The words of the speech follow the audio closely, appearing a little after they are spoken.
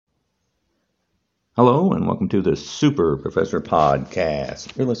Hello and welcome to the Super Professor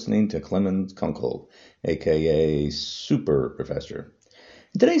Podcast. You're listening to Clemens Kunkel, aka Super Professor.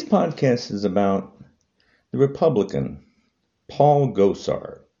 Today's podcast is about the Republican Paul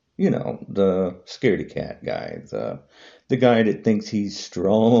Gosar. You know, the scaredy cat guy, the guy that thinks he's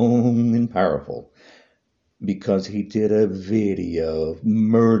strong and powerful because he did a video of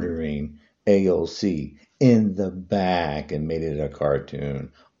murdering AOC in the back and made it a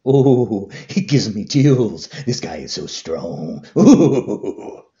cartoon. Ooh, he gives me chills. This guy is so strong.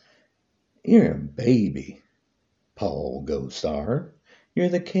 Ooh, you're a baby, Paul Gosar. You're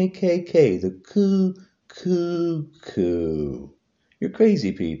the KKK, the Coup. You're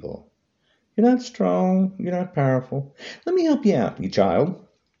crazy people. You're not strong. You're not powerful. Let me help you out, you child.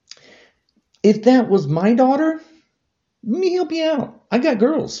 If that was my daughter, let me help you out. I got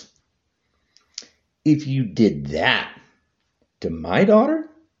girls. If you did that to my daughter,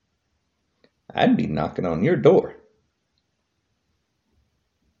 I'd be knocking on your door.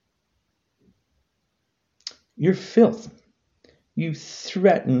 You're filth. You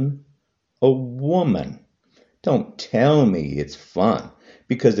threaten a woman. Don't tell me it's fun.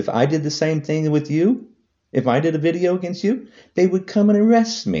 Because if I did the same thing with you, if I did a video against you, they would come and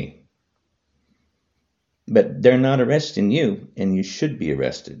arrest me. But they're not arresting you, and you should be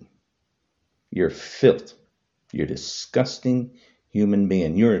arrested. You're filth. You're disgusting human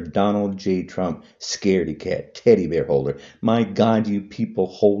being. You're a Donald J. Trump scaredy cat teddy bear holder. My God, you people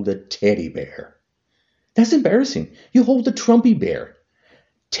hold a teddy bear. That's embarrassing. You hold a Trumpy bear.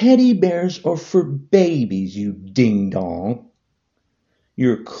 Teddy bears are for babies, you ding dong.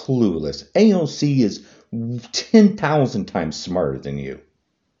 You're clueless. AOC is 10,000 times smarter than you.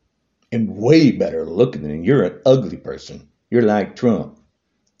 And way better looking than you. You're an ugly person. You're like Trump.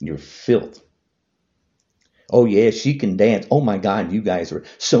 You're filth. Oh, yeah, she can dance. Oh, my God, you guys are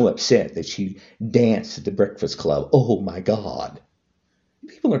so upset that she danced at the Breakfast Club. Oh, my God.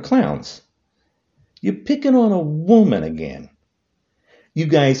 People are clowns. You're picking on a woman again. You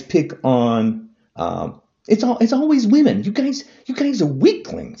guys pick on, it's always women. You guys are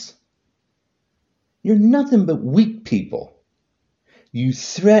weaklings. You're nothing but weak people. You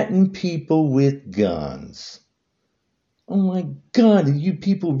threaten people with guns. Oh, my God, are you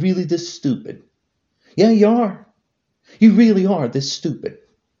people really this stupid? Yeah, you are. You really are this stupid.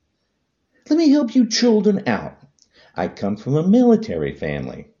 Let me help you children out. I come from a military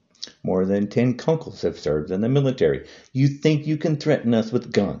family. More than 10 uncles have served in the military. You think you can threaten us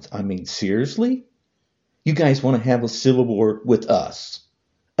with guns? I mean, seriously? You guys want to have a civil war with us?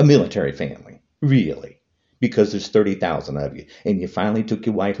 A military family? Really? Because there's 30,000 of you, and you finally took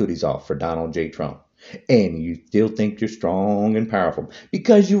your white hoodies off for Donald J. Trump. And you still think you're strong and powerful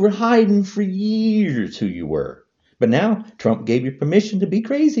because you were hiding for years who you were. But now Trump gave you permission to be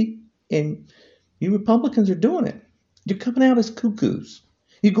crazy, and you Republicans are doing it. You're coming out as cuckoos.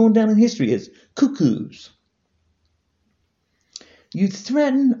 You're going down in history as cuckoos. You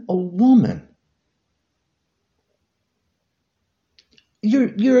threaten a woman.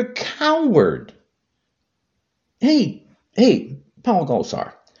 You're a coward. Hey, Paul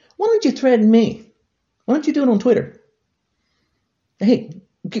Gosar, why don't you threaten me? Why don't you do it on Twitter? Hey,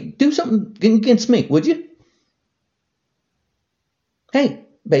 do something against me, would you? Hey,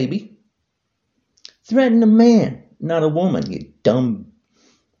 baby, threaten a man, not a woman, you dumb.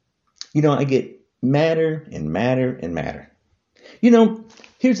 You know, I get madder and madder and madder. You know,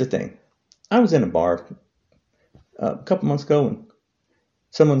 here's the thing. I was in a bar a couple months ago and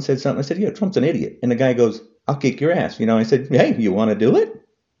someone said something. I said, yeah, Trump's an idiot. And the guy goes, I'll kick your ass. You know, I said, hey, you want to do it?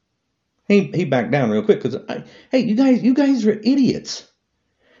 He backed down real quick because, hey, you guys are idiots.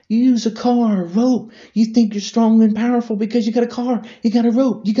 You use a car, a rope. You think you're strong and powerful because you got a car, you got a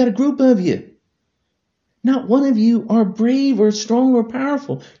rope, you got a group of you. Not one of you are brave or strong or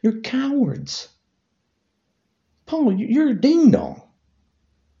powerful. You're cowards. Paul, you're a ding dong.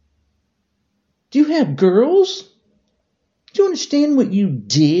 Do you have girls? Do you understand what you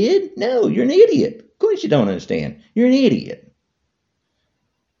did? No, you're an idiot. Of course you don't understand. You're an idiot.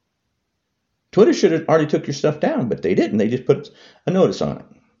 Twitter should have already took your stuff down, but they didn't. They just put a notice on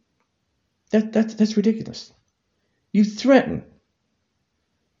it. That's ridiculous. You threaten.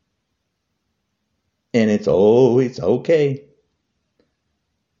 And it's okay.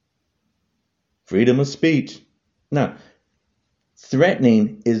 Freedom of speech. No,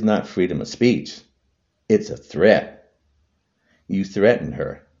 threatening is not freedom of speech. It's a threat. You threatened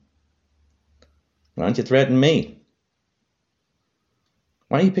her. Why don't you threaten me?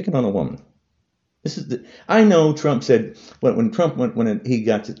 Why are you picking on a woman? I know Trump said when Trump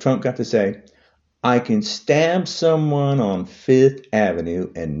got to say, I can stab someone on Fifth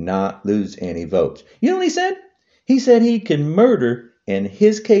Avenue and not lose any votes. You know what he said? He said he can murder and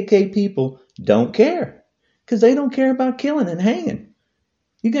his KK people don't care because they don't care about killing and hanging.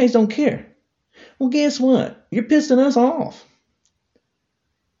 You guys don't care. Well, guess what? You're pissing us off.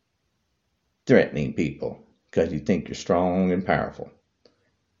 Threatening people because you think you're strong and powerful.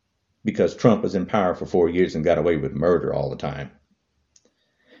 Because Trump was in power for 4 years and got away with murder all the time.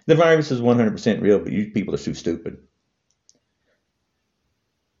 The virus is 100% real, but you people are too stupid.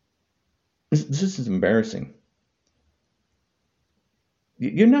 This is embarrassing.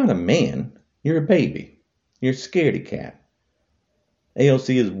 You're not a man. You're a baby. You're a scaredy cat.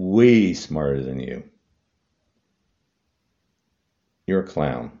 AOC is way smarter than you. You're a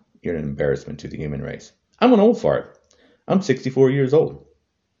clown. You're an embarrassment to the human race. I'm an old fart. I'm 64 years old.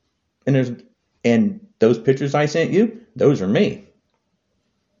 And those pictures I sent you, those are me.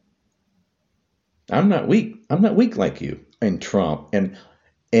 I'm not weak. I'm not weak like you and Trump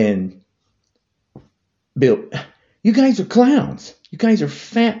and Bill. You guys are clowns. You guys are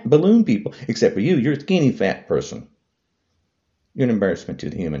fat balloon people. Except for you, you're a skinny fat person. You're an embarrassment to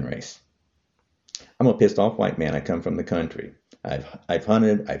the human race. I'm a pissed off white man. I come from the country. I've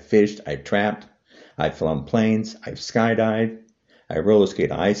hunted, I've fished, I've trapped, I've flown planes, I've skydived, I roller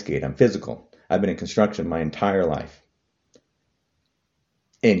skate, I ice skate. I'm physical. I've been in construction my entire life.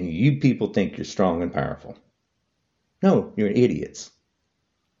 And you people think you're strong and powerful. No, you're idiots.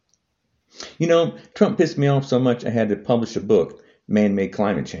 You know, Trump pissed me off so much I had to publish a book, Man-Made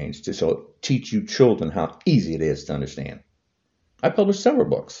Climate Change, to teach you children how easy it is to understand. I published several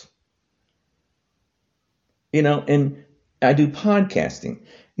books. You know, and I do podcasting.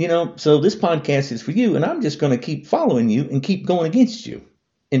 You know, so this podcast is for you, and I'm just going to keep following you and keep going against you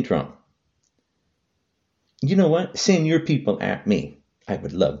in Trump. You know what? Send your people at me. I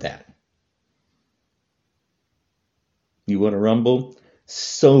would love that. You want to rumble?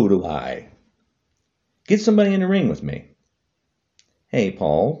 So do I. Get somebody in the ring with me. Hey,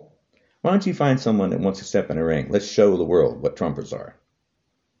 Paul, why don't you find someone that wants to step in the ring? Let's show the world what Trumpers are.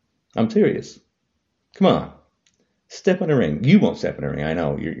 I'm serious. Come on. Step in the ring. You won't step in the ring. I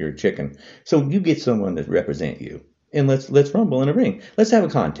know you're a chicken. So you get someone to represent you, and let's rumble in the ring. Let's have a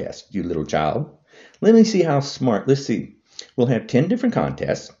contest, you little child. Let me see how smart. Let's see. We'll have 10 different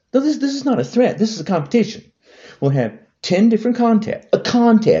contests. No, this is not a threat. This is a competition. We'll have 10 different contests. A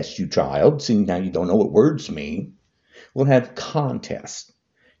contest, you child. See, now you don't know what words mean. We'll have contests.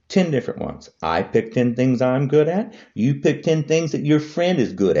 10 different ones. I pick 10 things I'm good at. You pick 10 things that your friend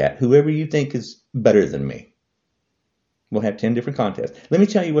is good at. Whoever you think is better than me. We'll have 10 different contests. Let me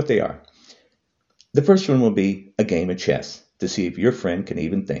tell you what they are. The first one will be a game of chess to see if your friend can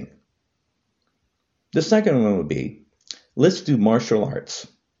even think. The second one will be, let's do martial arts.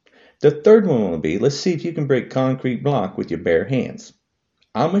 The third one will be, let's see if you can break concrete block with your bare hands.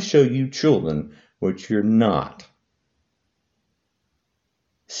 I'm going to show you children what you're not.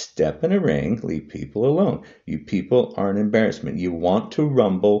 Step in a ring, leave people alone. You people are an embarrassment. You want to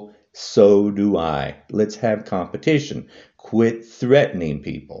rumble, so do I. Let's have competition. Quit threatening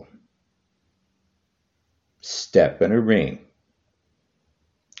people. Step in a ring.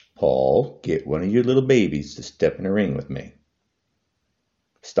 Paul, get one of your little babies to step in a ring with me.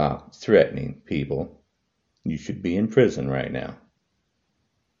 Stop threatening people. You should be in prison right now.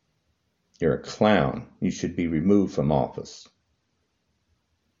 You're a clown. You should be removed from office.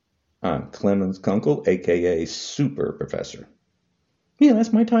 I'm Clemens Kunkel, a.k.a. Super Professor. Yeah,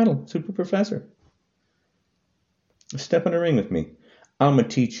 that's my title, Super Professor. Step in the ring with me. I'm going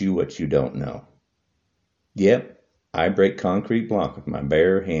to teach you what you don't know. Yep, I break concrete block with my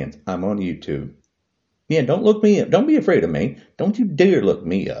bare hands. I'm on YouTube. Yeah, don't look me up. Don't be afraid of me. Don't you dare look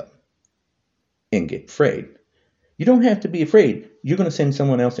me up and get afraid. You don't have to be afraid. You're going to send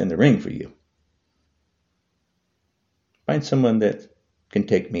someone else in the ring for you. Find someone that can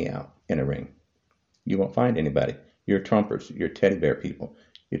take me out in a ring. You won't find anybody. You're Trumpers. You're teddy bear people.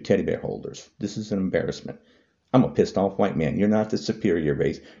 You're teddy bear holders. This is an embarrassment. I'm a pissed off white man. You're not the superior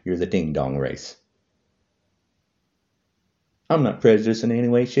race. You're the ding-dong race. I'm not prejudiced in any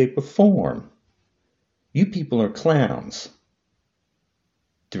way, shape, or form. You people are clowns.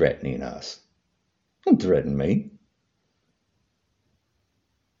 Threatening us. Don't threaten me.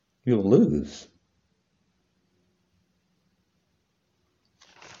 You'll lose.